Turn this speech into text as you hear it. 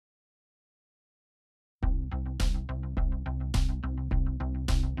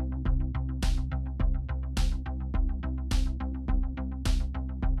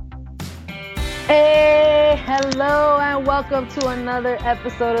Hey, hello, and welcome to another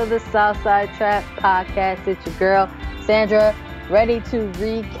episode of the Southside Trap Podcast. It's your girl, Sandra, ready to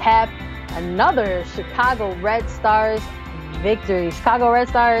recap another Chicago Red Stars victory. Chicago Red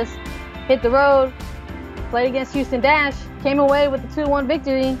Stars hit the road, played against Houston Dash, came away with the 2-1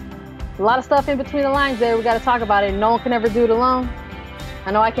 victory. A lot of stuff in between the lines there. We got to talk about it. No one can ever do it alone. I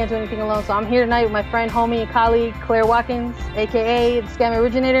know I can't do anything alone, so I'm here tonight with my friend, homie, and colleague, Claire Watkins, a.k.a. the Scam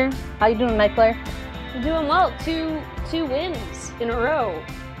Originator. How you doing tonight, Claire? I'm doing well. Two wins in a row.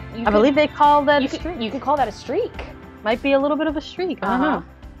 I believe they call that a streak. You could call that a streak. Might be a little bit of a streak. I don't know.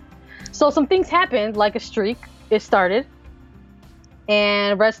 So some things happened, like a streak. It started.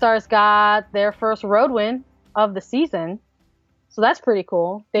 And Red Stars got their first road win of the season. So that's pretty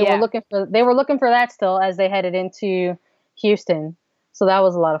cool. They were looking for that still as they headed into Houston. So that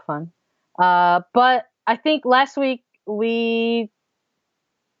was a lot of fun. But I think last week we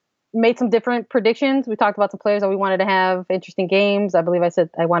made some different predictions. We talked about some players that we wanted to have interesting games. I believe I said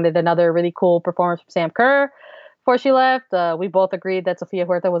I wanted another really cool performance from Sam Kerr before she left. We both agreed that Sofia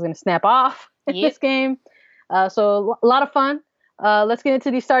Huerta was going to snap off in this game. So a lot of fun. Let's get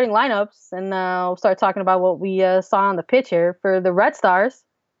into these starting lineups, and we'll start talking about what we saw on the pitch here. For the Red Stars,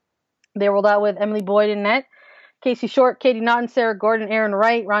 they rolled out with Emily Boyd in net, Casey Short, Katie Naughton, Sarah Gordon, Aaron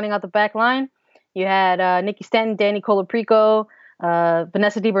Wright rounding out the back line. You had Nikki Stanton, Danny Colaprico,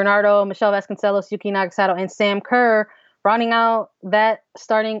 Vanessa DiBernardo, Michelle Vasconcelos, Yuki Nagasato, and Sam Kerr rounding out that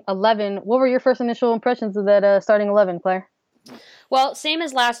starting 11. What were your first initial impressions of that starting 11, Claire? Well, same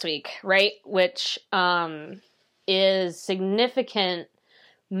as last week, right? Which is significant,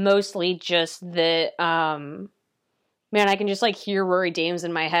 mostly just that, man, I can just hear Rory Dames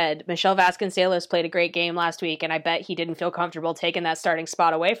in my head. Michelle Vasconcelos played a great game last week, and I bet he didn't feel comfortable taking that starting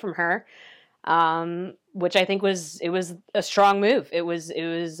spot away from her. Which I think was a strong move. It was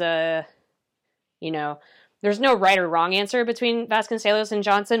there's no right or wrong answer between Vasconcelos and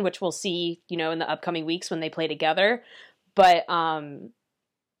Johnson, which we'll see, in the upcoming weeks when they play together. But,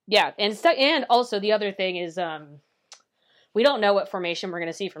 yeah. And also the other thing is, we don't know what formation we're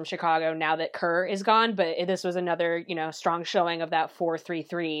going to see from Chicago now that Kerr is gone, but this was another, strong showing of that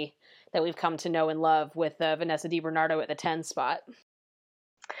 4-3-3 that we've come to know and love with Vanessa DiBernardo at the 10 spot.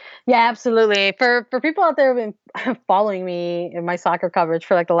 Yeah, absolutely. For people out there who've been following me in my soccer coverage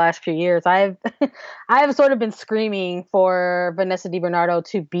for the last few years, I have sort of been screaming for Vanessa DiBernardo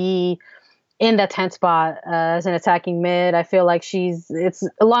to be in that 10 spot as an attacking mid. I feel like it's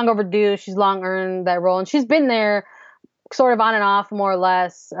long overdue. She's long earned that role, and she's been there sort of on and off more or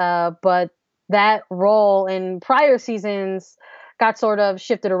less. But that role in prior seasons got sort of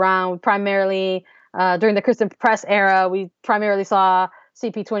shifted around. Primarily during the Kristen Press era, we primarily saw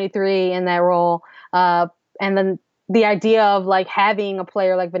CP23 in that role. And then the idea of having a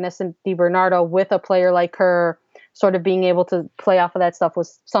player like Vanessa DiBernardo with a player like her sort of being able to play off of that stuff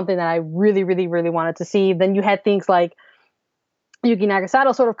was something that I really, really, really wanted to see. Then you had things like Yuki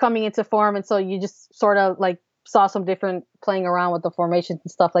Nagasato sort of coming into form. And so you just sort of saw some different playing around with the formations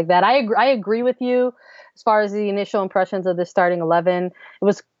and stuff like that. I agree with you as far as the initial impressions of the starting 11. It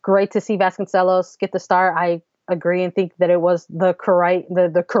was great to see Vasconcelos get the start. I agree and think that it was the right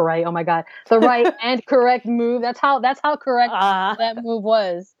and correct move. That's how correct that move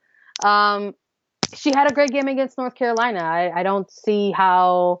was. She had a great game against North Carolina. I don't see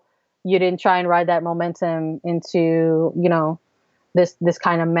how you didn't try and ride that momentum into this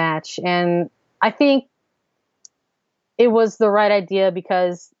kind of match. And I think it was the right idea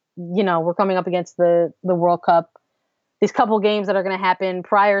because we're coming up against the World Cup. These couple games that are going to happen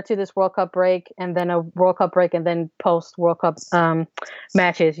prior to this World Cup break, and then a World Cup break, and then post World Cup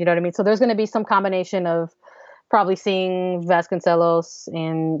matches. You know what I mean? So there's going to be some combination of probably seeing Vasconcelos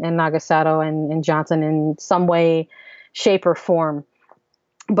and Nagasato and Johnson in some way, shape, or form.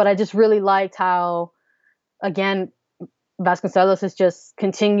 But I just really liked how, again, Vasconcelos is just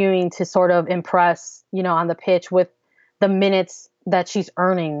continuing to sort of impress, on the pitch with the minutes that she's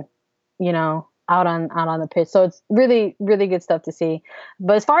earning, out on the pitch. So it's really, really good stuff to see.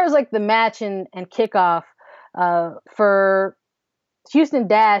 But as far as the match and kickoff for Houston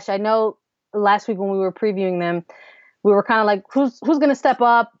Dash, I know last week when we were previewing them, we were kind of who's going to step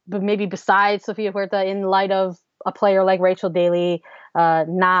up, but maybe besides Sofia Huerta in light of a player like Rachel Daly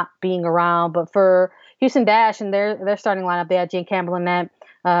not being around. But for Houston Dash and their starting lineup, they had Jane Campbell in net,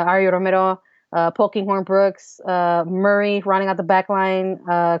 Ario Romero, Polkinghorne Brooks, Murray running out the back line,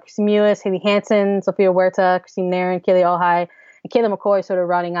 Christine Mewis, Haley Hansen, Sofia Huerta, Christine Nairn, Kaylee Ohai, and Kayla McCoy sort of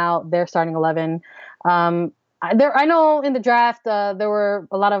rounding out their starting 11. I know in the draft there were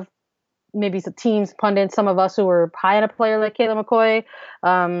a lot of maybe some teams, pundits, some of us who were high on a player like Kayla McCoy.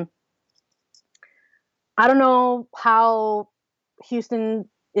 I don't know how Houston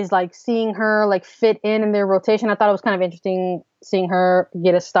is like seeing her like fit in their rotation. I thought it was kind of interesting seeing her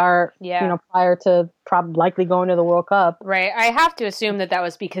get a start, prior to probably likely going to the World Cup. Right. I have to assume that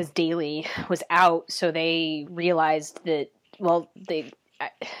was because Daly was out, so they realized that. Well,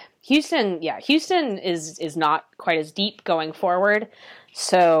 Houston is not quite as deep going forward,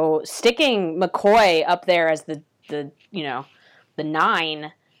 so sticking McCoy up there as the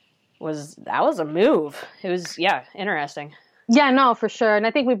 9 was a move. It was interesting. Yeah, no, for sure. And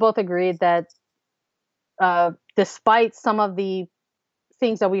I think we both agreed that despite some of the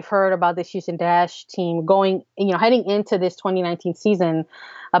things that we've heard about this Houston Dash team heading into this 2019 season,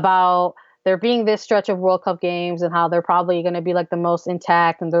 about there being this stretch of World Cup games and how they're probably going to be like the most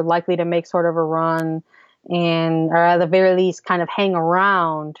intact and they're likely to make sort of a run or at the very least kind of hang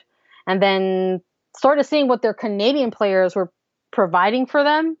around. And then sort of seeing what their Canadian players were providing for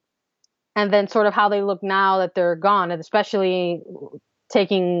them, and then sort of how they look now that they're gone, and especially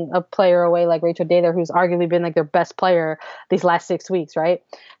taking a player away like Rachel Daly, who's arguably been like their best player these last 6 weeks, right?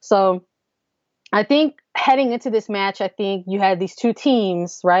 So I think heading into this match, I think you had these two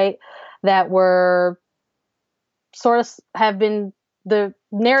teams, right, that were sort of have been, the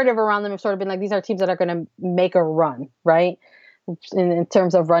narrative around them have sort of been like, these are teams that are going to make a run, right, in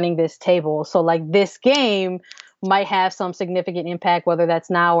terms of running this table. So like this game might have some significant impact, whether that's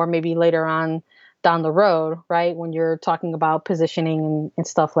now or maybe later on down the road, right, when you're talking about positioning and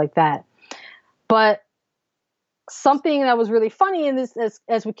stuff like that. But something that was really funny in this,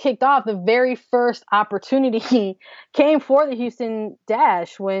 as we kicked off, the very first opportunity came for the Houston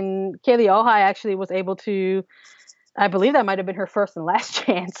Dash when Kealia Ohai actually was able to, I believe that might have been her first and last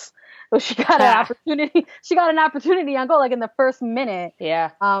chance. So she got an opportunity. She got an opportunity on goal, like in the first minute.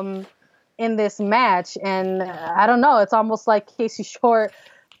 Yeah. In this match, and I don't know. It's almost like Casey Short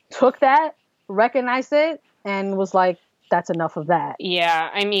took that, recognized it, and was like, "That's enough of that." Yeah,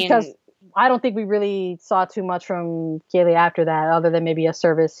 I mean, because I don't think we really saw too much from Kealia after that, other than maybe a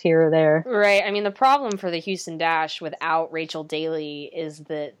service here or there. Right. I mean, the problem for the Houston Dash without Rachel Daly is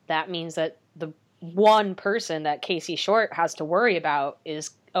that means that the one person that Casey Short has to worry about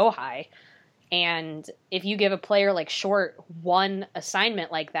is Ohai. And if you give a player like Short one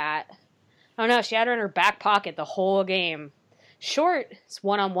assignment like that, I don't know, she had her in her back pocket the whole game. Short's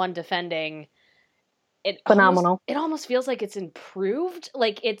one-on-one defending, phenomenal. It almost feels like it's improved.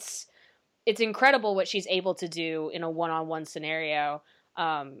 Like it's incredible what she's able to do in a one-on-one scenario.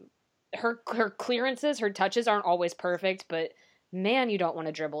 Her clearances, her touches aren't always perfect, but man, you don't want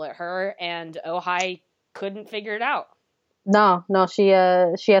to dribble at her. And Ohai couldn't figure it out. No, she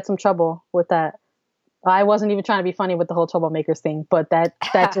had some trouble with that. I wasn't even trying to be funny with the whole troublemakers thing, but that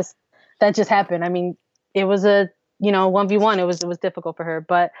just happened. I mean, it was a 1v1. It was difficult for her,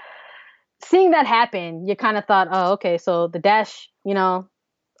 but seeing that happen, you kind of thought, oh, okay, so the Dash,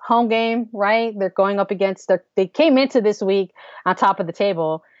 home game, right? They're going up against. They came into this week on top of the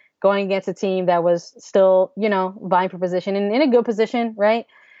table, going against a team that was still, vying for position and in a good position, right?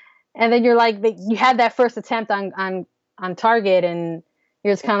 And then you're like, you had that first attempt on target, and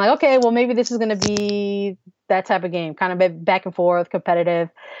you're just kind of like, okay, well, maybe this is going to be that type of game, kind of back and forth, competitive.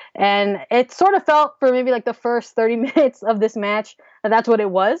 And it sort of felt for maybe like the first 30 minutes of this match that's what it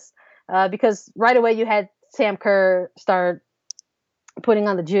was, because right away you had Sam Kerr start putting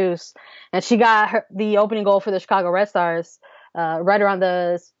on the juice, and she got the opening goal for the Chicago Red Stars right around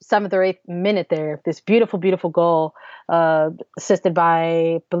the 7th or 8th minute there. This beautiful, beautiful goal assisted by,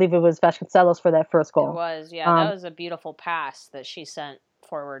 I believe it was Vasconcelos for that first goal. It was, yeah. That was a beautiful pass that she sent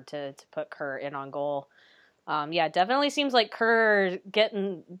forward to put Kerr in on goal. Yeah, definitely seems like Kerr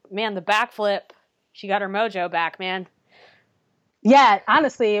getting, man, the backflip. She got her mojo back, man. Yeah,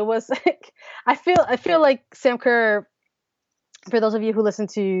 honestly, it was. I feel like Sam Kerr. For those of you who listened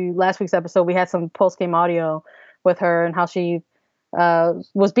to last week's episode, we had some post-game audio with her and how she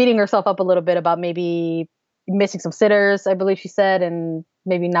was beating herself up a little bit about maybe missing some sitters, I believe she said, and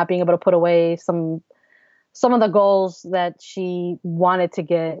maybe not being able to put away some of the goals that she wanted to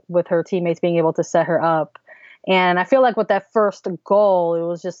get with her teammates being able to set her up. And I feel like with that first goal, it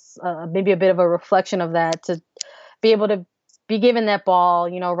was just maybe a bit of a reflection of that, to be able to be given that ball,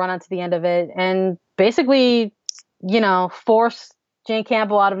 run onto the end of it and basically, force Jane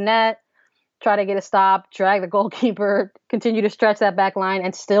Campbell out of net, try to get a stop, drag the goalkeeper, continue to stretch that back line,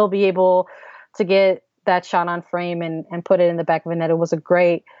 and still be able to get that shot on frame and put it in the back of the net. It was a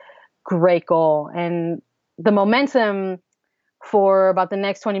great, great goal. And the momentum for about the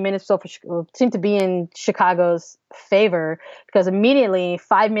next 20 minutes or so seemed to be in Chicago's favor, because immediately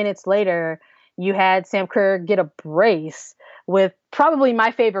 5 minutes later, you had Sam Kerr get a brace with probably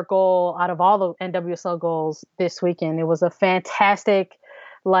my favorite goal out of all the NWSL goals this weekend. It was a fantastic,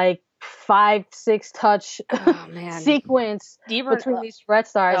 like 5-6 touch sequence between these Red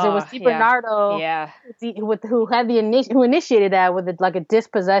Stars. It was DiBernardo who initiated that with like a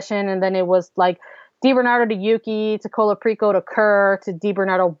dispossession, and then it was like DiBernardo to Yuki to Colaprico to Kerr to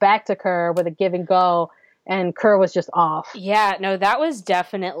DiBernardo back to Kerr with a give and go, and Kerr was just off. Yeah, no, that was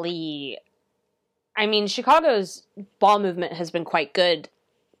definitely. I mean, Chicago's ball movement has been quite good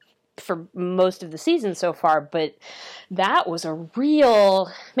for most of the season so far, but that was a real...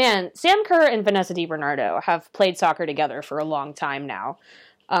 Man, Sam Kerr and Vanessa DiBernardo have played soccer together for a long time now,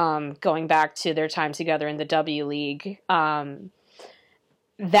 going back to their time together in the W League. That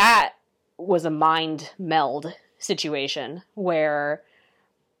was a mind meld situation where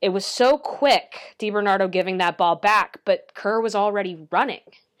it was so quick, DiBernardo giving that ball back, but Kerr was already running.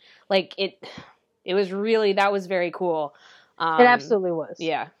 Like, it was really, that was very cool. It absolutely was.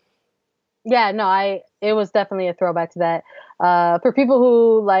 Yeah. Yeah, no, it was definitely a throwback to that. For people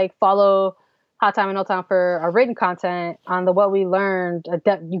who like follow Hot Time and No Time for our written content on the What We Learned,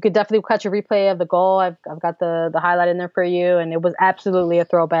 you could definitely catch a replay of the goal. I've got the highlight in there for you, and it was absolutely a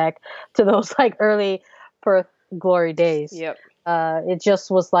throwback to those like early Perth glory days. Yep. It just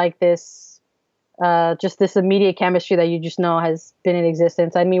was like this, just this immediate chemistry that you just know has been in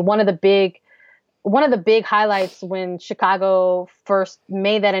existence. I mean, one of the big highlights when Chicago first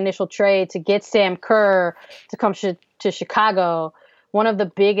made that initial trade to get Sam Kerr to come to Chicago, one of the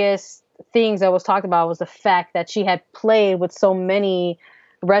biggest things that was talked about was the fact that she had played with so many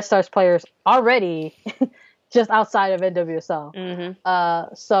Red Stars players already just outside of NWSL.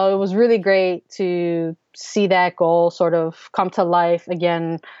 Mm-hmm. So it was really great to see that goal sort of come to life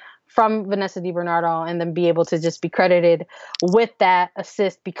again from Vanessa DiBernardo, and then be able to just be credited with that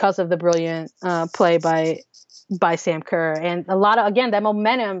assist because of the brilliant play by Sam Kerr. And a lot of, again, that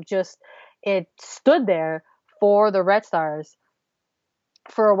momentum it stood there for the Red Stars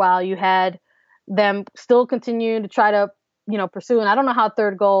for a while. You had them still continue to try to, pursue. And I don't know how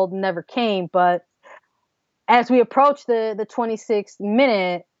third goal never came, but as we approach the 26th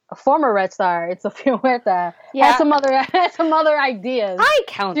minute, a former Red Star, it's Sofia Huerta, had some other ideas. I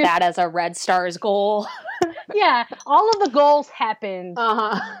count that as a Red Stars goal. Yeah, all of the goals happened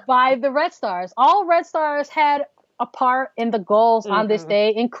by the Red Stars. All Red Stars had a part in the goals on this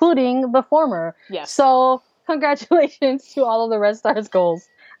day, including the former. Yes. So congratulations to all of the Red Stars goals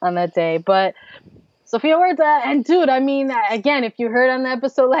on that day. But Sofia Huerta, and dude, I mean, again, if you heard on the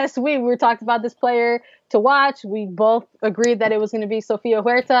episode last week, we talked about this player to watch. We both agreed that it was going to be Sofia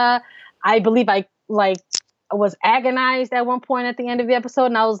Huerta. I believe I was agonized at one point at the end of the episode,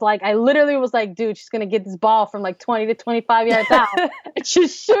 and I literally was like, dude, she's going to get this ball from like 20 to 25 yards out and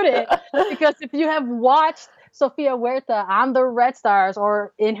just shoot it. Because if you have watched Sofia Huerta on the Red Stars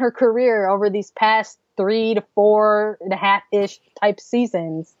or in her career over these past 3 to 4.5-ish type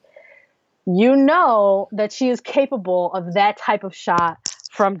seasons, you know that she is capable of that type of shot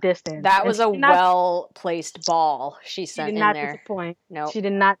from distance. That was a well-placed ball she sent in there. She did not disappoint. No, she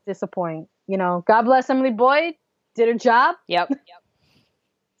did not disappoint. God bless Emily Boyd. Did her job. Yep.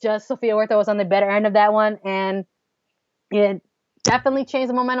 Just Sofia Huerta was on the better end of that one, and it definitely changed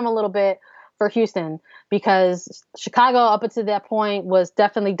the momentum a little bit for Houston, because Chicago up until that point was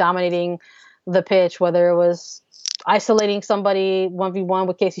definitely dominating the pitch, whether it was isolating somebody 1v1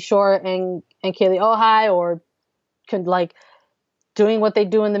 with Casey Short and Kaylee Ohai, or doing what they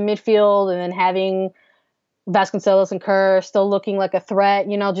do in the midfield, and then having Vasconcelos and Kerr still looking like a threat,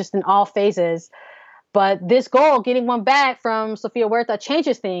 just in all phases. But this goal, getting one back from Sofia Huerta,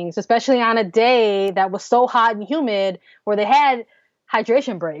 changes things, especially on a day that was so hot and humid where they had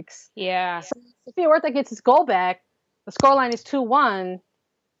hydration breaks. Yeah. So Sofia Huerta gets his goal back. The scoreline is 2-1.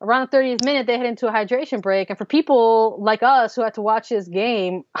 Around the 30th minute, they head into a hydration break. And for people like us who had to watch this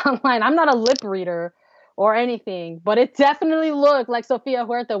game online, I'm not a lip reader or anything, but it definitely looked like Sofia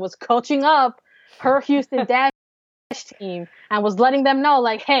Huerta was coaching up her Houston Dash team and was letting them know,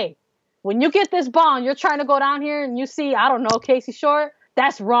 like, hey, when you get this ball and you're trying to go down here and you see, I don't know, Casey Short,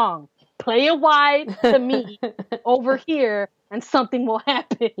 that's wrong. Play it wide to me over here and something will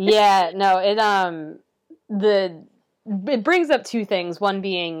happen. Yeah, no, it brings up two things. One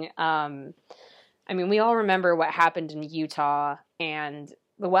being, we all remember what happened in Utah, and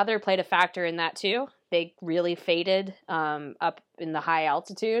the weather played a factor in that too. They really faded up in the high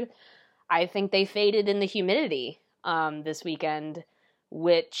altitude. I think they faded in the humidity this weekend,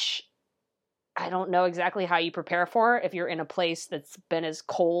 which I don't know exactly how you prepare for if you're in a place that's been as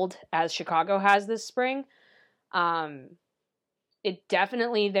cold as Chicago has this spring. It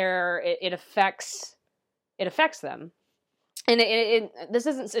definitely it affects them. and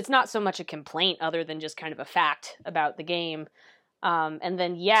it's not so much a complaint other than just kind of a fact about the game. And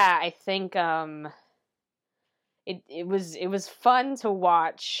then, yeah, I think it was fun to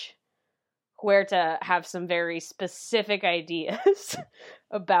watch Huerta have some very specific ideas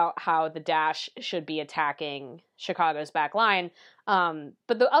about how the Dash should be attacking Chicago's back line.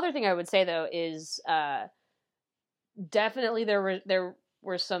 But the other thing I would say, though, is definitely there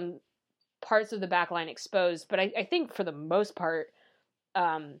were some parts of the back line exposed, but I think for the most part,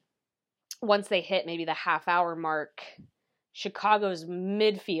 once they hit maybe the half-hour mark, Chicago's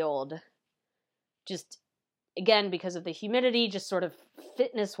midfield just, again, because of the humidity, just sort of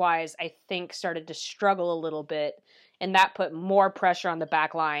fitness-wise, I think started to struggle a little bit, and that put more pressure on the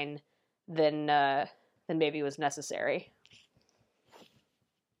back line than maybe was necessary.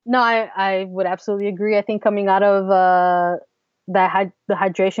 No, I would absolutely agree. I think coming out of the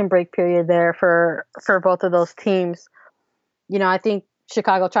hydration break period there for both of those teams, I think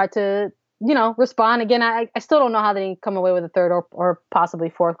Chicago tried to, respond. Again, I still don't know how they didn't come away with a third or possibly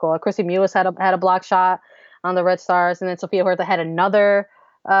fourth goal. Chrissy Mewis had a block shot on the Red Stars, and then Sofia Huerta had another,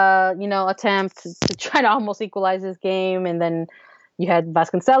 attempt to try to almost equalize this game. And then you had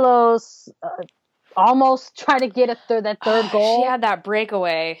Vasconcelos almost try to get that third goal. She had that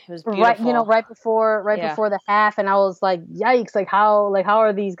breakaway. It was beautiful. Right before the half, and I was like, "Yikes! Like how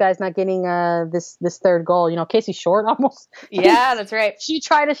are these guys not getting this third goal?" Casey Short almost. Yeah, that's right. She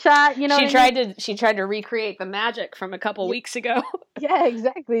tried a shot. She tried to recreate the magic from a couple weeks ago. Yeah,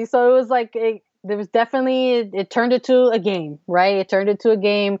 exactly. So it was like there was definitely it turned into a game, right? It turned into a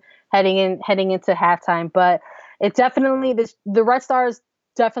game heading into halftime, but it definitely the Red Stars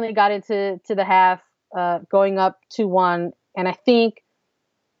definitely got into the half going up 2-1, and I think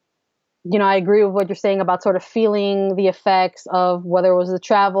I agree with what you're saying about sort of feeling the effects of whether it was the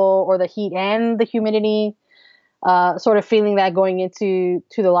travel or the heat and the humidity, sort of feeling that going into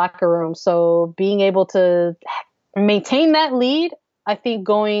the locker room. So being able to maintain that lead, I think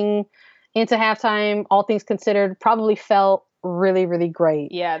going into halftime, all things considered, probably felt really, really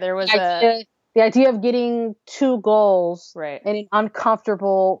great. Yeah, there was the idea of getting 2 goals right in an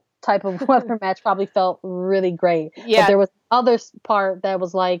uncomfortable type of weather match probably felt really great. Yeah. But there was other part that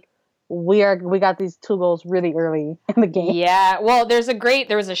was like, we got these 2 goals really early in the game. Yeah. Well, there was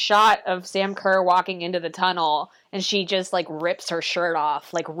a shot of Sam Kerr walking into the tunnel, and she just like rips her shirt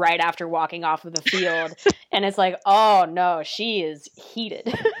off like right after walking off of the field. And it's like, oh no, she is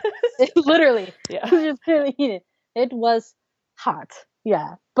heated. Literally. Yeah. She was really heated. It was hot.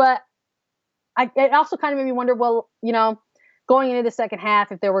 Yeah. But it also kind of made me wonder, well, going into the second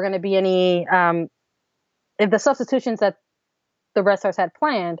half, if there were going to be any, if the substitutions that the Red Stars had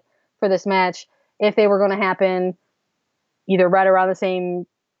planned for this match, if they were going to happen either right around the same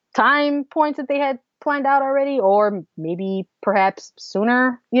time points that they had planned out already, or maybe perhaps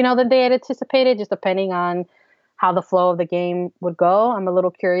sooner, than they had anticipated, just depending on how the flow of the game would go. I'm a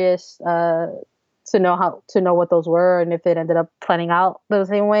little curious to know what those were and if it ended up planning out the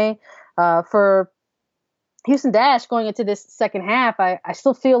same way. For Houston Dash going into this second half, I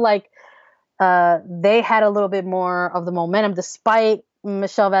still feel like they had a little bit more of the momentum, despite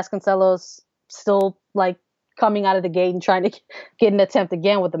Michelle Vasconcelos still like coming out of the gate and trying to get an attempt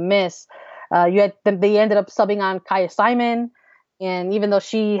again with a miss. They ended up subbing on Kaya Simon, and even though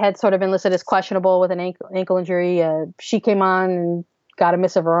she had sort of been listed as questionable with an ankle injury, she came on and got a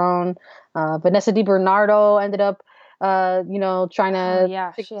miss of her own. Vanessa DiBernardo ended up trying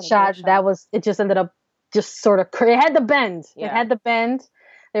to take a shot. It just ended up just sort of, it had the bend. Yeah. It had the bend.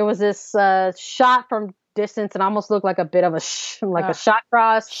 There was this shot from distance and almost looked like a bit of a shot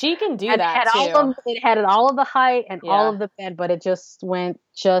cross. She can do that too. It had all of the height and all of the bend, but it just went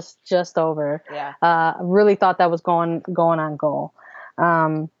just over. Yeah. I really thought that was going on goal.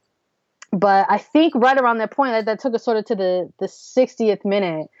 But I think right around that point, that took us sort of to the 60th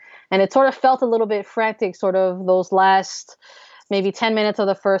minute. And it sort of felt a little bit frantic, sort of those last maybe 10 minutes of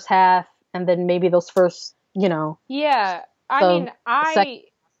the first half, and then maybe those first, Yeah, I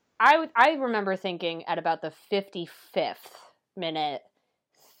remember thinking at about the 55th minute,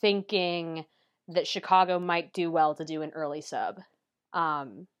 thinking that Chicago might do well to do an early sub.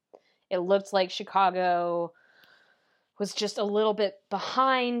 It looked like Chicago was just a little bit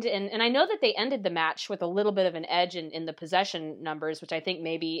behind, and I know that they ended the match with a little bit of an edge in the possession numbers, which I think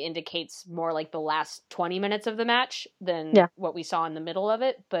maybe indicates more like the last 20 minutes of the match than what we saw in the middle of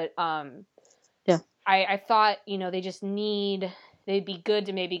it. But I thought, they'd be good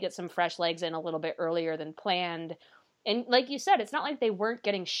to maybe get some fresh legs in a little bit earlier than planned. And like you said, it's not like they weren't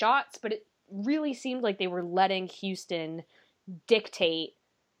getting shots, but it really seemed like they were letting Houston dictate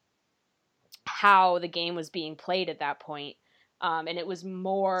how the game was being played at that point. And it was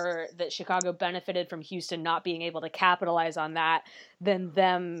more that Chicago benefited from Houston not being able to capitalize on that than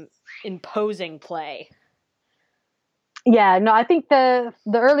them imposing play. Yeah, no, I think the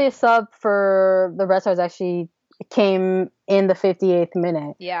earliest sub for the Red Stars actually came in the 58th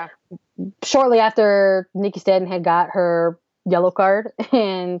minute. Yeah. Shortly after Nikki Stedden had got her yellow card,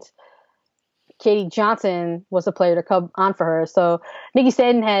 and Katie Johnson was the player to come on for her. So Nikki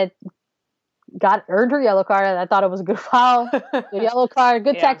Stedden had earned her yellow card. I thought it was a good foul, good yellow card,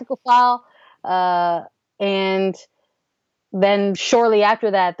 good tactical foul. And then shortly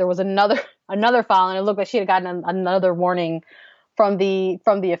after that, there was another foul, and it looked like she had gotten another warning from the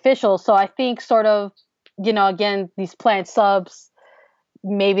officials. So I think sort of, again, these planned subs,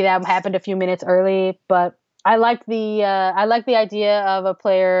 maybe that happened a few minutes early, but I like the idea of a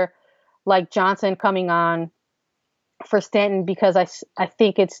player like Johnson coming on for Stanton, because I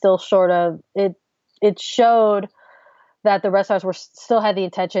think it's still sort of it showed that the Red Stars still had the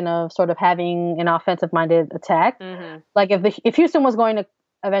intention of sort of having an offensive minded attack. Mm-hmm. Like if Houston was going to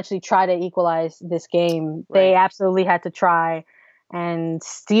eventually try to equalize this game, they absolutely had to try and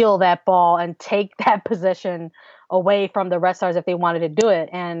steal that ball and take that possession away from the Red Stars if they wanted to do it.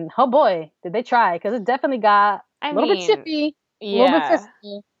 And oh boy, did they try, because it definitely got a little bit chippy. Yeah. A little bit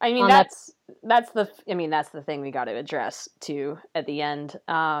fisky. I mean, that's the thing we got to address too at the end.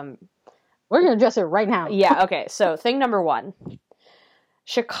 We're going to address it right now. Yeah, okay. So, thing number one.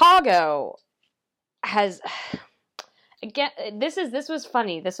 Chicago has again, this was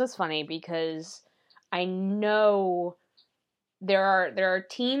funny. This was funny because I know there are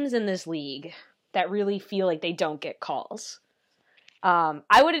teams in this league that really feel like they don't get calls.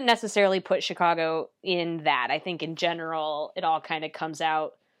 I wouldn't necessarily put Chicago in that. I think in general, it all kind of comes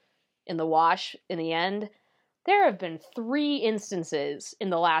out in the wash in the end. There have been 3 instances in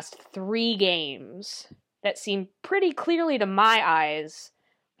the last 3 games that seem pretty clearly to my eyes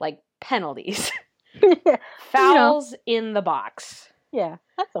like penalties. Fouls in the box. Yeah,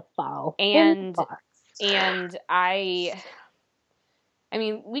 that's a foul. And I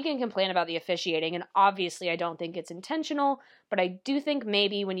mean, we can complain about the officiating, and obviously I don't think it's intentional, but I do think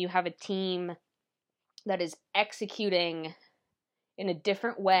maybe when you have a team that is executing in a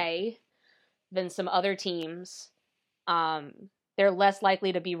different way than some other teams, they're less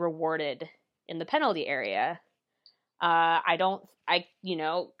likely to be rewarded in the penalty area. I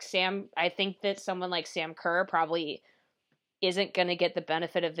think that someone like Sam Kerr probably isn't going to get the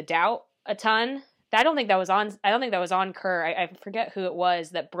benefit of the doubt a ton. I don't think that was on Kerr. I forget who it was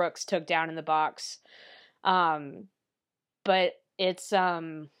that Brooks took down in the box. But it's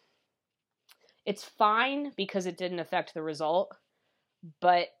fine because it didn't affect the result.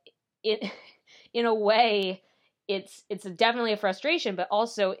 But in a way, it's definitely a frustration, but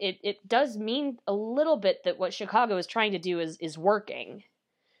also it does mean a little bit that what Chicago is trying to do is working.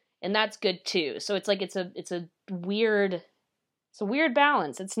 And that's good too. So it's like it's a weird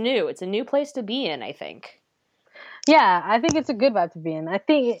balance. It's new. It's a new place to be in, I think. Yeah, I think it's a good vibe to be in. I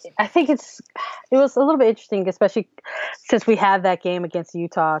think it was a little bit interesting, especially since we have that game against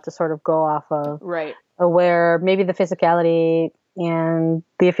Utah to sort of go off of. Right. Where maybe the physicality and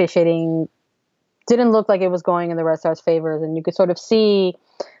the officiating didn't look like it was going in the Red Stars' favors, and you could sort of see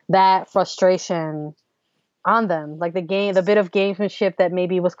that frustration on them. Like the bit of gamesmanship that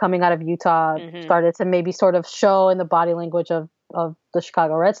maybe was coming out of Utah started to maybe sort of show in the body language of the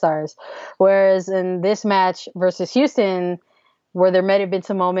Chicago Red Stars. Whereas in this match versus Houston, where there might have been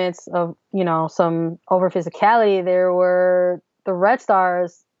some moments of, some over physicality, there were the Red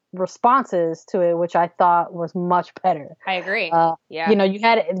Stars responses to it, which I thought was much better. I agree. Yeah.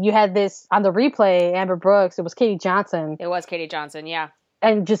 You had this on the replay, Amber Brooks, it was Katie Johnson. It was Katie Johnson, yeah.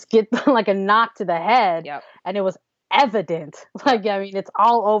 And just get like a knock to the head. Yep. And it was evident. Like, I mean, it's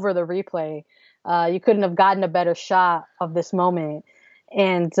all over the replay. You couldn't have gotten a better shot of this moment.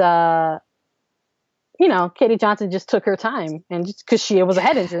 And, Katie Johnson just took her time, and just because it was a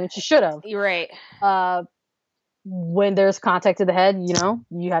head injury and she should have. You're right. When there's contact to the head,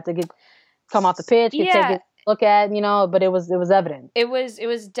 you have to come off the pitch, take a look at, but it was evident. It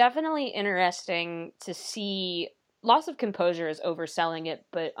was definitely interesting to see. Loss of composure is overselling it,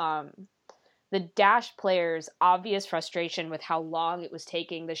 but the Dash players' obvious frustration with how long it was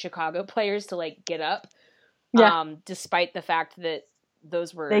taking the Chicago players to get up. Yeah. Despite the fact that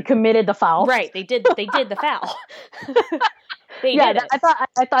they committed the foul. Right. They did the foul. They did it.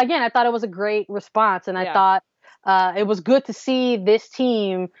 I thought it was a great response, and I thought it was good to see this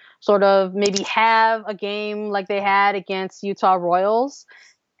team sort of maybe have a game like they had against Utah Royals,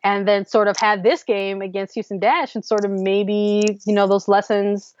 and then sort of have this game against Houston Dash, and sort of maybe, those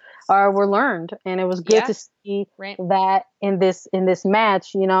lessons were learned, and it was good to see that in this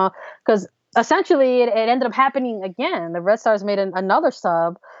match, you know, because essentially it ended up happening again. The Red Stars made another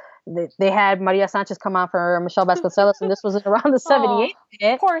sub. They had Maria Sanchez come on for Michelle Vasconcelos, and this was around the 78th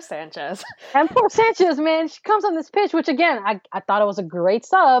minute. Poor Sanchez. And poor Sanchez, man, she comes on this pitch, which again, I thought it was a great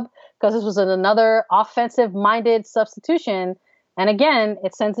sub because this was another offensive-minded substitution. And again,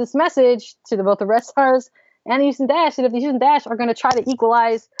 it sends this message to both the Red Stars and the Houston Dash that if the Houston Dash are going to try to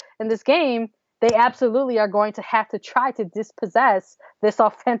equalize in this game, they absolutely are going to have to try to dispossess this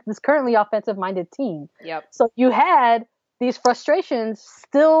currently offensive-minded team. Yep. So you had these frustrations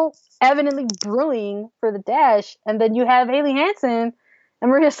still evidently brewing for the Dash, and then you have Haley Hansen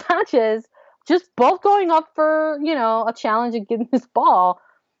and Maria Sanchez just both going up for, you know, a challenge and getting this ball,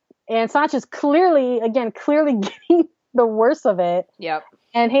 and Sanchez clearly getting the worst of it. Yep.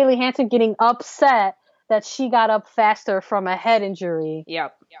 And Haley Hansen getting upset that she got up faster from a head injury.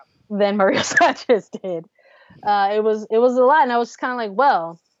 Yep. Than Maria Sanchez did. It was a lot, and I was just kind of like,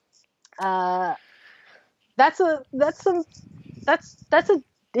 well, that's an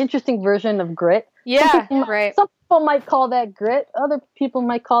interesting version of grit. Yeah, right. Some people might call that grit. Other people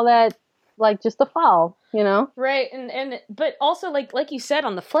might call that like just a foul, you know? Right. And but also like you said,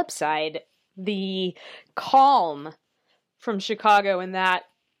 on the flip side, the calm from Chicago in that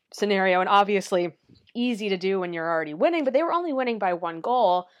scenario, and obviously easy to do when you're already winning, but they were only winning by 1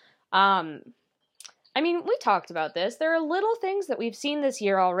 goal. I mean, we talked about this. There are little things that we've seen this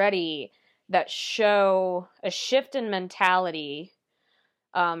year already that show a shift in mentality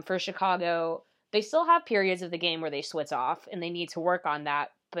for Chicago. They still have periods of the game where they switch off, and they need to work on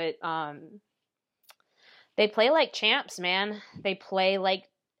that. But they play like champs, man. They play like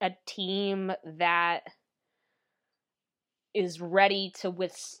a team that is ready to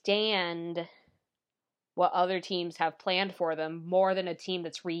withstand what other teams have planned for them more than a team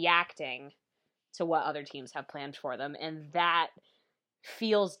that's reacting to what other teams have planned for them. And that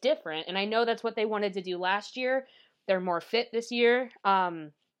feels different. And I know that's what they wanted to do last year. They're more fit this year.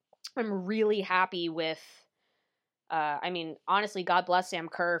 I'm really happy with, I mean, honestly, God bless Sam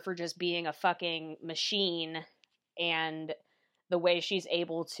Kerr for just being a fucking machine, and the way she's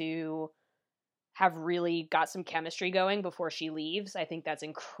able to have really got some chemistry going before she leaves. I think that's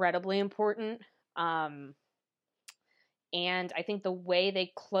incredibly important. And I think the way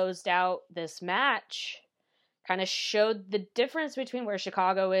they closed out this match kind of showed the difference between where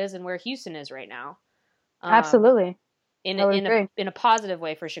Chicago is and where Houston is right now. Absolutely. In a positive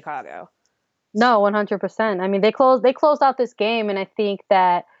way for Chicago. No, 100%. I mean, they closed out this game, and I think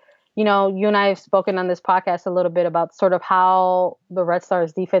that, you know, you and I have spoken on this podcast a little bit about sort of how the Red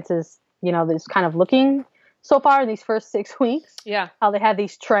Stars defense is, you know, is kind of looking so far in these first 6 weeks. Yeah. How they have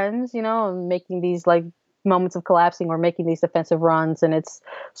these trends, you know, and making these like moments of collapsing or making these defensive runs, and it's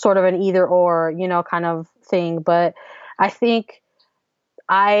sort of an either or, you know, kind of thing. But I think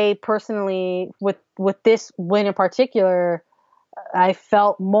I personally, with this win in particular, I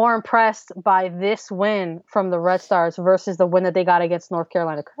felt more impressed by this win from the Red Stars versus the win that they got against North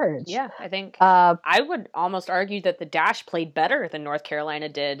Carolina Courage. Yeah, I think I would almost argue that the Dash played better than North Carolina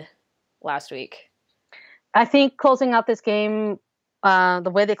did last week. I think closing out this game,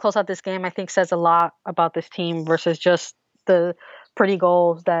 the way they close out this game, I think says a lot about this team versus just the pretty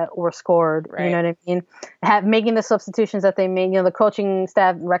goals that were scored. Right. You know what I mean? Making the substitutions that they made, you know, the coaching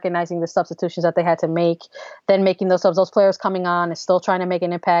staff recognizing the substitutions that they had to make, then making those subs, those players coming on and still trying to make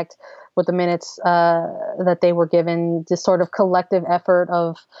an impact with the minutes that they were given. This sort of collective effort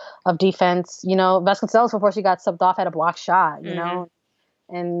of defense. You know, Vasconcelos, before she got subbed off, had a block shot, you know,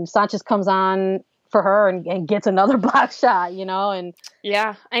 and Sanchez comes on for her and gets another block shot, you know, and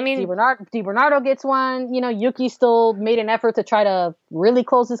yeah, I mean, DiBernardo gets one, you know, Yuki still made an effort to try to really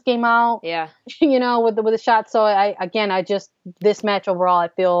close this game out, yeah, you know, with a shot. So this match overall, I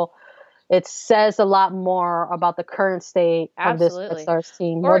feel it says a lot more about the current state of this Red Stars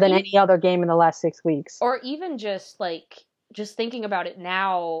team more than any other game in the last 6 weeks. Or even just thinking about it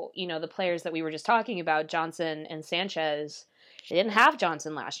now, you know, the players that we were just talking about, Johnson and Sanchez, they didn't have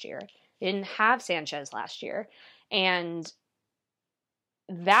Johnson last year. They didn't have Sanchez last year. And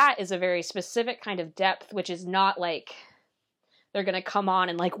that is a very specific kind of depth, which is not like they're going to come on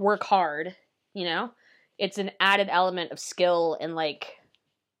and like work hard, you know? It's an added element of skill and like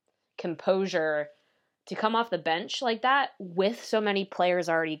composure to come off the bench like that with so many players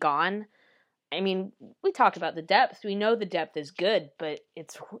already gone. I mean, we talked about the depth. We know the depth is good, but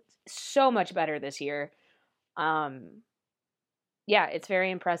it's so much better this year. Yeah, it's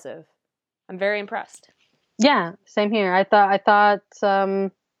very impressive. I'm very impressed. Yeah, same here. I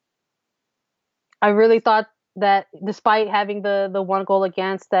really thought that despite having the one goal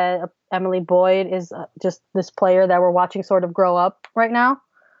against, that Emily Boyd is just this player that we're watching sort of grow up right now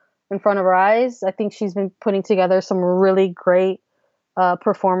in front of our eyes. I think she's been putting together some really great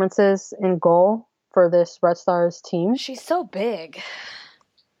performances in goal for this Red Stars team. She's so big.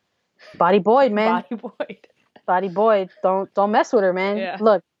 Body Boyd, man. Body Boyd. Body Boyd. Don't mess with her, man. Yeah.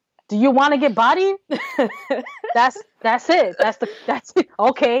 Look, do you want to get bodied? That's it. That's it.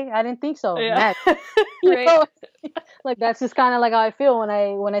 Okay, I didn't think so. Yeah. Right. Know? Like that's just kind of like how I feel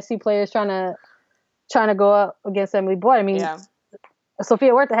when I see players trying to go up against Emily Boyd. I mean, yeah.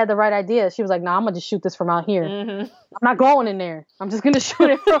 Sofia Huerta had the right idea. She was like, "Nah, I'm gonna just shoot this from out here. Mm-hmm. I'm not going in there. I'm just gonna shoot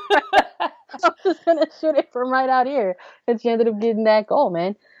it from. I'm just gonna shoot it from right out here." And she ended up getting that goal,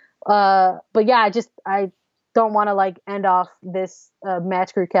 man. But yeah, I don't want to like end off this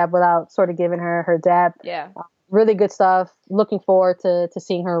match recap without sort of giving her dab. Yeah. Really good stuff. Looking forward to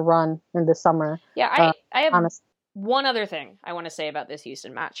seeing her run in the summer. Yeah, I have one other thing I want to say about this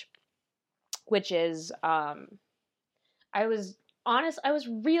Houston match, which is I was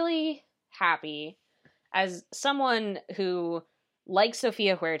really happy as someone who likes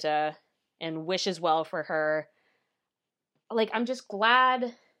Sofia Huerta and wishes well for her. Like, I'm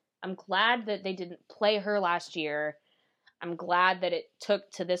glad that they didn't play her last year. I'm glad that it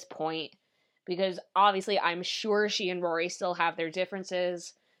took to this point because obviously I'm sure she and Rory still have their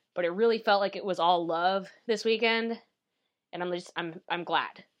differences, but it really felt like it was all love this weekend. And I'm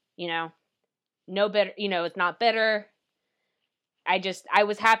glad, no better, it's not bitter. I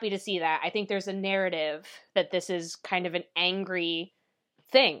was happy to see that. I think there's a narrative that this is kind of an angry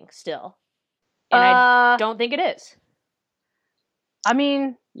thing still. And I don't think it is. I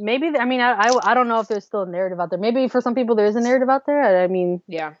mean, maybe. I don't know if there's still a narrative out there. Maybe for some people there is a narrative out there. I mean,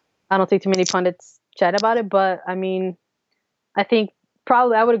 yeah. I don't think too many pundits chat about it, but I mean, I think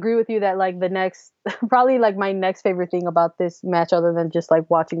probably I would agree with you that like probably like my next favorite thing about this match, other than just like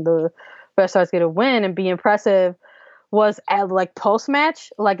watching the Red Stars get a win and be impressive, was at like post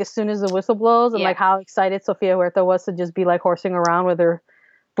match, like as soon as the whistle blows, and like how excited Sofia Huerta was to just be like horsing around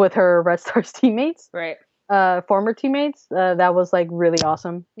with her Red Stars teammates. Right. Former teammates. That was like really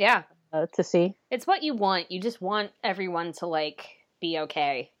awesome. Yeah. To see. It's what you want. You just want everyone to like be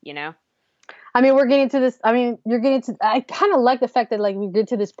okay, I mean, we're getting to this. I mean, you're getting to. I kind of like the fact that like we get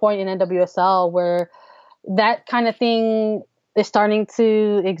to this point in NWSL where that kind of thing is starting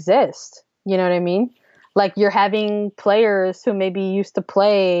to exist. You know what I mean? Like you're having players who maybe used to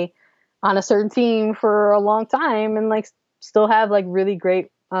play on a certain team for a long time and like still have like really great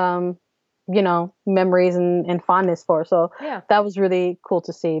memories and fondness for. So yeah, that was really cool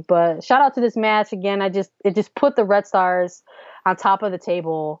to see. But shout out to this match again. It just put the Red Stars on top of the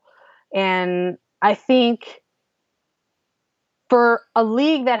table. And I think for a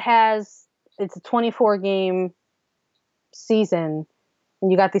league that it's a 24 game season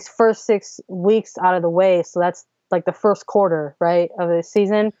and you got these first 6 weeks out of the way. So that's like the first quarter, right, of the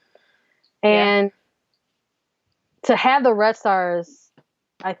season. And to have the Red Stars,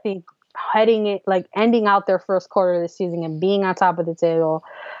 I think, ending out their first quarter of the season and being on top of the table,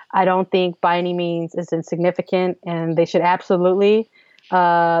 I don't think by any means is insignificant, and they should absolutely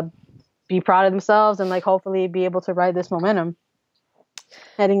be proud of themselves and like hopefully be able to ride this momentum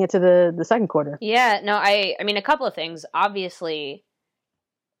heading into the second quarter. Yeah, no, I mean a couple of things. Obviously,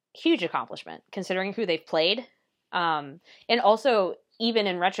 huge accomplishment considering who they've played, and also even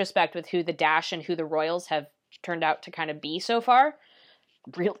in retrospect with who the Dash and who the Royals have turned out to kind of be so far.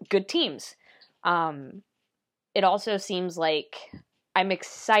 Real good teams. It also seems like I'm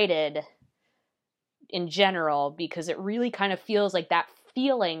excited in general because it really kind of feels like that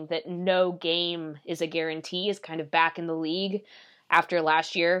feeling that no game is a guarantee is kind of back in the league after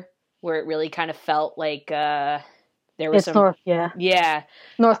last year, where it really kind of felt like there was North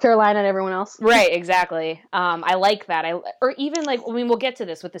Carolina and everyone else. Right, exactly. I like that. Or even like, I mean, we'll get to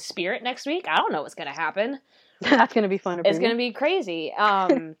this with the Spirit next week. I don't know what's going to happen. That's going to be fun. It's going to be crazy.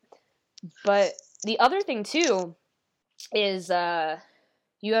 But the other thing too is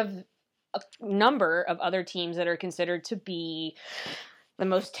you have a number of other teams that are considered to be the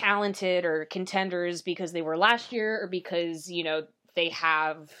most talented or contenders because they were last year or because, they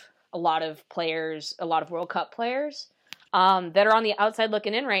have a lot of players, a lot of World Cup players that are on the outside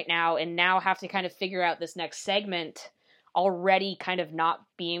looking in right now and now have to kind of figure out this next segment already kind of not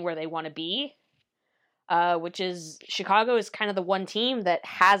being where they want to be. Which is Chicago is kind of the one team that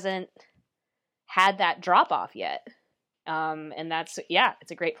hasn't had that drop off yet. And that's,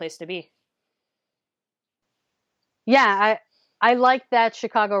 it's a great place to be. Yeah, I like that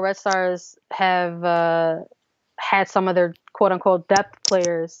Chicago Red Stars have had some of their quote unquote depth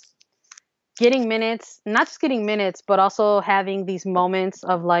players getting minutes, not just getting minutes, but also having these moments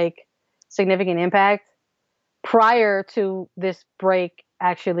of like significant impact prior to this break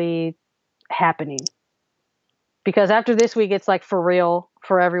actually happening. Because after this week, it's like for real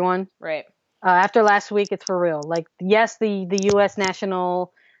for everyone. Right. After last week, it's for real. Like, yes, the U.S.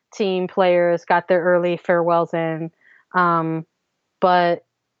 national team players got their early farewells in, but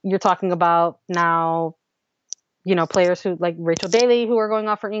you're talking about now, players who like Rachel Daly who are going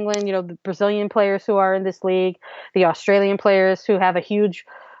off for England, the Brazilian players who are in this league, the Australian players who have a huge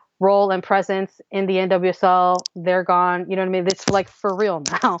role and presence in the NWSL, they're gone. You know what I mean? It's like for real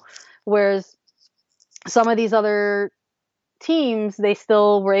now. Whereas some of these other teams, they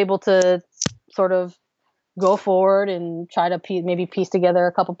still were able to sort of go forward and try to maybe piece together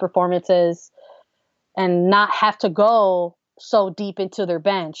a couple performances and not have to go so deep into their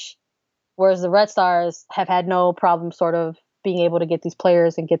bench. Whereas the Red Stars have had no problem sort of being able to get these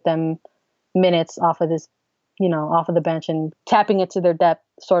players and get them minutes off of this, off of the bench and tapping into their depth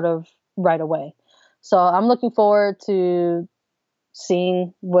sort of right away. So I'm looking forward to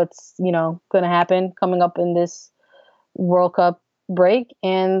seeing what's, going to happen coming up in this World Cup break.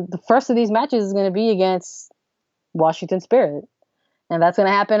 And the first of these matches is going to be against Washington Spirit. And that's going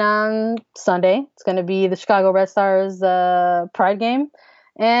to happen on Sunday. It's going to be the Chicago Red Stars Pride game.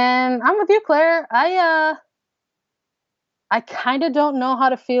 And I'm with you, Claire. I kind of don't know how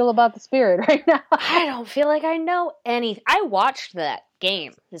to feel about the Spirit right now. I don't feel like I know anything. I watched that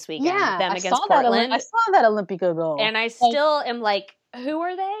game this weekend. Yeah, them against Portland. I saw that Olympico goal. And I still am like, who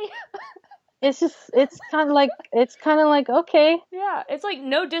are they? It's kind of like, okay. Yeah, it's like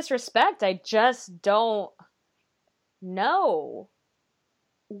no disrespect. I just don't know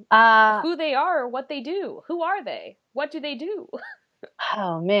who they are or what they do. Who are they? What do they do?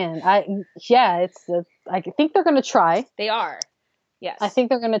 Oh man, I think they're gonna try. They are, yes. I think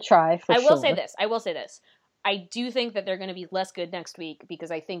they're gonna try. I will say this. I do think that they're going to be less good next week because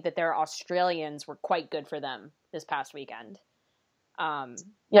I think that their Australians were quite good for them this past weekend.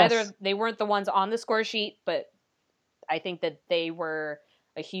 Yes. They weren't the ones on the score sheet, but I think that they were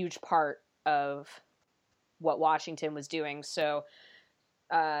a huge part of what Washington was doing. So,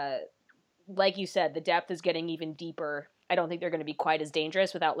 like you said, the depth is getting even deeper. I don't think they're going to be quite as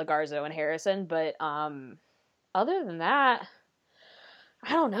dangerous without Lagarzo and Harrison, but other than that,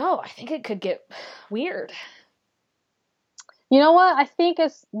 I don't know. I think it could get weird. You know what? I think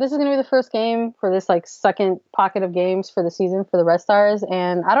this is going to be the first game for this like second pocket of games for the season for the Red Stars,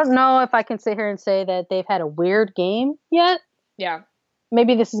 and I don't know if I can sit here and say that they've had a weird game yet. Yeah.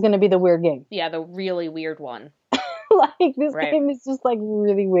 Maybe this is going to be the weird game. Yeah, the really weird one. Like this game is just like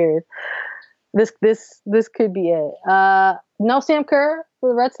really weird. This could be it. No Sam Kerr for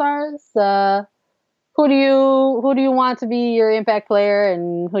the Red Stars. Who do you want to be your impact player,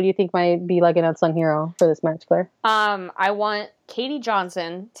 and who do you think might be like an unsung hero for this match, Claire? I want Katie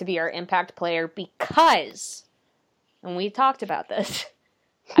Johnson to be our impact player because, and we talked about this,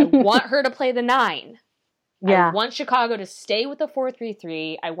 I want her to play the 9. Yeah. I want Chicago to stay with the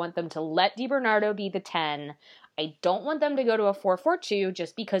 4-3-3. I want them to let DiBernardo be the 10. I don't want them to go to a 4-4-2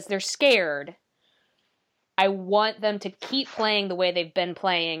 just because they're scared. I want them to keep playing the way they've been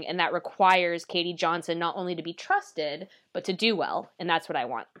playing, and that requires Katie Johnson not only to be trusted, but to do well, and that's what I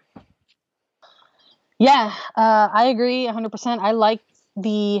want. Yeah, I agree 100%. I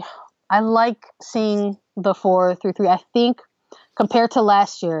like seeing the 4-3-3. I think compared to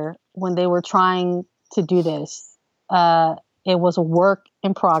last year when they were trying to do this, it was a work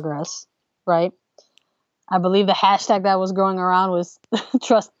in progress, right? I believe the hashtag that was going around was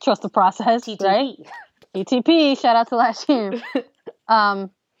trust the process, TTP. Right? TTP, shout out to last year.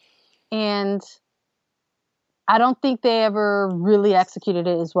 And I don't think they ever really executed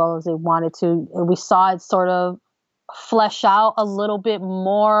it as well as they wanted to. And we saw it sort of flesh out a little bit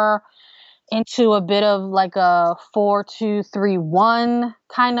more into a bit of like a 4-2-3-1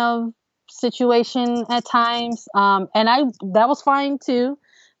 kind of situation at times. And that was fine too.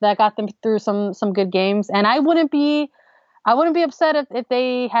 That got them through some good games. And I wouldn't be upset if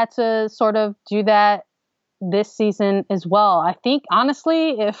they had to sort of do that this season as well. I think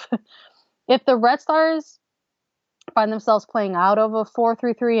honestly, if the Red Stars find themselves playing out of a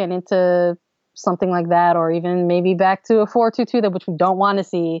 4-3-3 and into something like that, or even maybe back to a 4-2-2, which we don't want to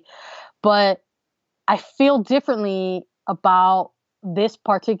see, but I feel differently about this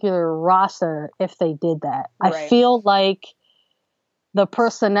particular roster if they did that. Right. I feel like the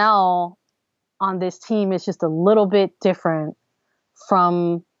personnel on this team is just a little bit different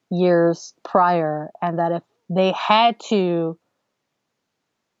from years prior, and that if they had to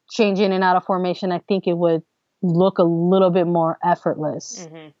change in and out of formation, I think it would look a little bit more effortless.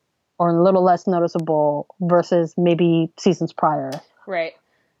 Mm-hmm. or a little less noticeable versus maybe seasons prior. Right.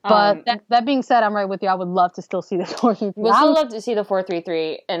 But that being said, I'm right with you. I would love to still see the 4-3-3. We'll still love to see the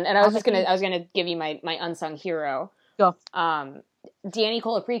 4-3-3. And I was gonna give you my unsung hero. Go. Danny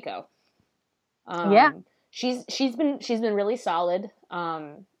Colaprico. Yeah. She's been really solid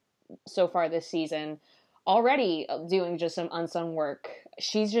so far this season. Already doing just some unsung work.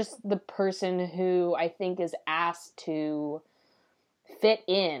 She's just the person who I think is asked to fit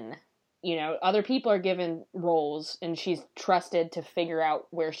in. You know, other people are given roles and she's trusted to figure out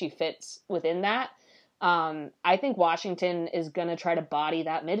where she fits within that. I think Washington is going to try to body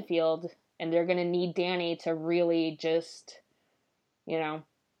that midfield, and they're going to need Danny to really just, you know,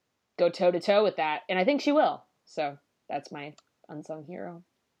 go toe-to-toe with that. And I think she will. So that's my unsung hero.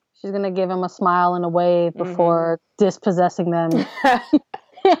 She's going to give him a smile and a wave before dispossessing them.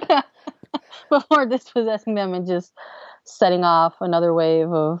 Before dispossessing them and just setting off another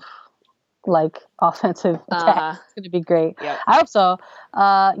wave of, like, offensive attack. It's going to be great. Yep. I hope so.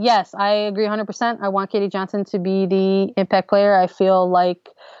 Yes, I agree 100%. I want Katie Johnson to be the impact player. I feel like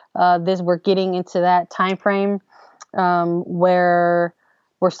we're getting into that time frame where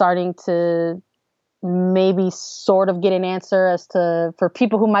we're starting to maybe sort of get an answer as to, for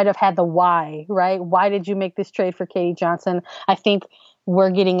people who might have had the why, right? Why did you make this trade for Katie Johnson? I think we're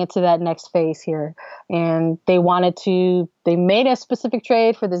getting into that next phase here. And they made a specific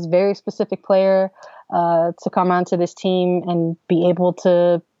trade for this very specific player to come onto this team and be able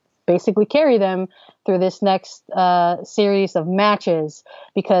to basically carry them through this next series of matches,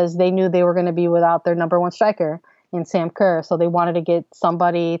 because they knew they were going to be without their number one striker in Sam Kerr. So they wanted to get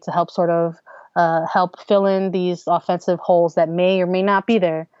somebody to help sort of help fill in these offensive holes that may or may not be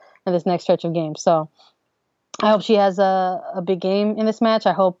there in this next stretch of games. So I hope she has a big game in this match.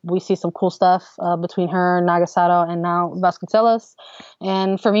 I hope we see some cool stuff between her, Nagasato, and now Vasconcelos.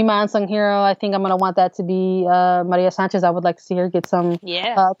 And for me, my unsung hero, I think I'm going to want that to be Maria Sanchez. I would like to see her get some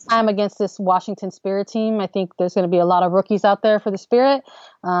time against this Washington Spirit team. I think there's going to be a lot of rookies out there for the Spirit.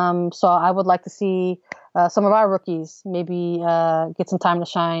 So I would like to see some of our rookies maybe get some time to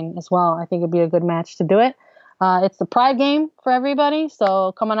shine as well. I think it'd be a good match to do it. It's the Pride game for everybody.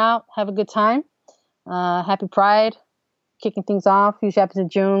 So come on out, have a good time. Happy Pride, kicking things off. Usually happens in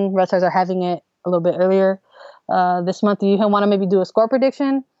June. Red Stars are having it a little bit earlier this month. Do you want to maybe do a score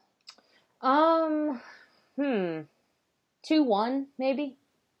prediction? 2-1 maybe.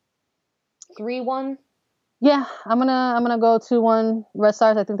 3-1. Yeah, I'm gonna go 2-1 Red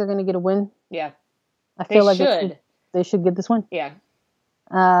Stars. I think they're gonna get a win. Yeah, I feel like they should get this win. Yeah.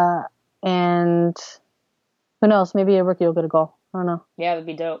 And who knows? Maybe a rookie will get a goal. I don't know. Yeah, that'd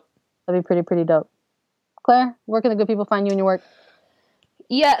be dope. That'd be pretty dope. Claire, where can the good people find you and your work?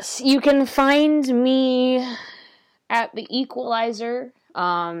 Yes, you can find me at The Equalizer.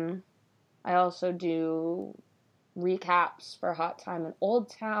 I also do recaps for Hot Time in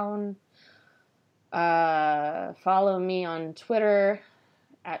Old Town. Follow me on Twitter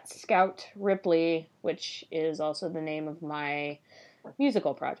at Scout Ripley, which is also the name of my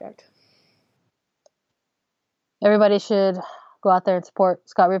musical project. Everybody should go out there and support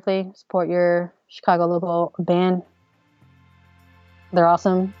Scott Ripley, support your Chicago local band. They're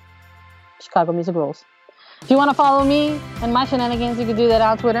awesome. Chicago music rules. If you want to follow me and my shenanigans, you can do that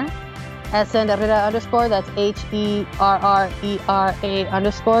on Twitter at Senderera_. That's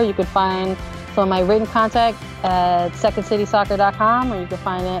HERRERA_. You can find some of my written contact at secondcitysoccer.com, or you can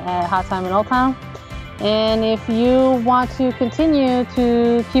find it at Hot Time in Old Town. And if you want to continue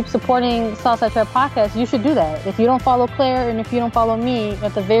to keep supporting Southside Trap Podcast, you should do that. If you don't follow Claire and if you don't follow me,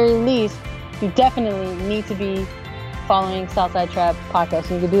 at the very least, you definitely need to be following Southside Trap Podcast.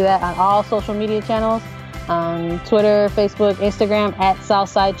 And you can do that on all social media channels, on Twitter, Facebook, Instagram, at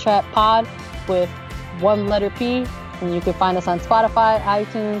Southside Trap Pod with one letter P. And you can find us on Spotify,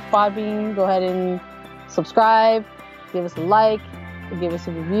 iTunes, Podbean. Go ahead and subscribe, give us a like, give us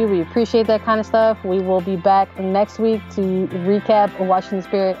a review. We appreciate that kind of stuff. We will be back next week to recap Washington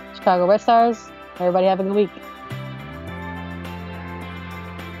Spirit Chicago Red Stars. Everybody have a good week.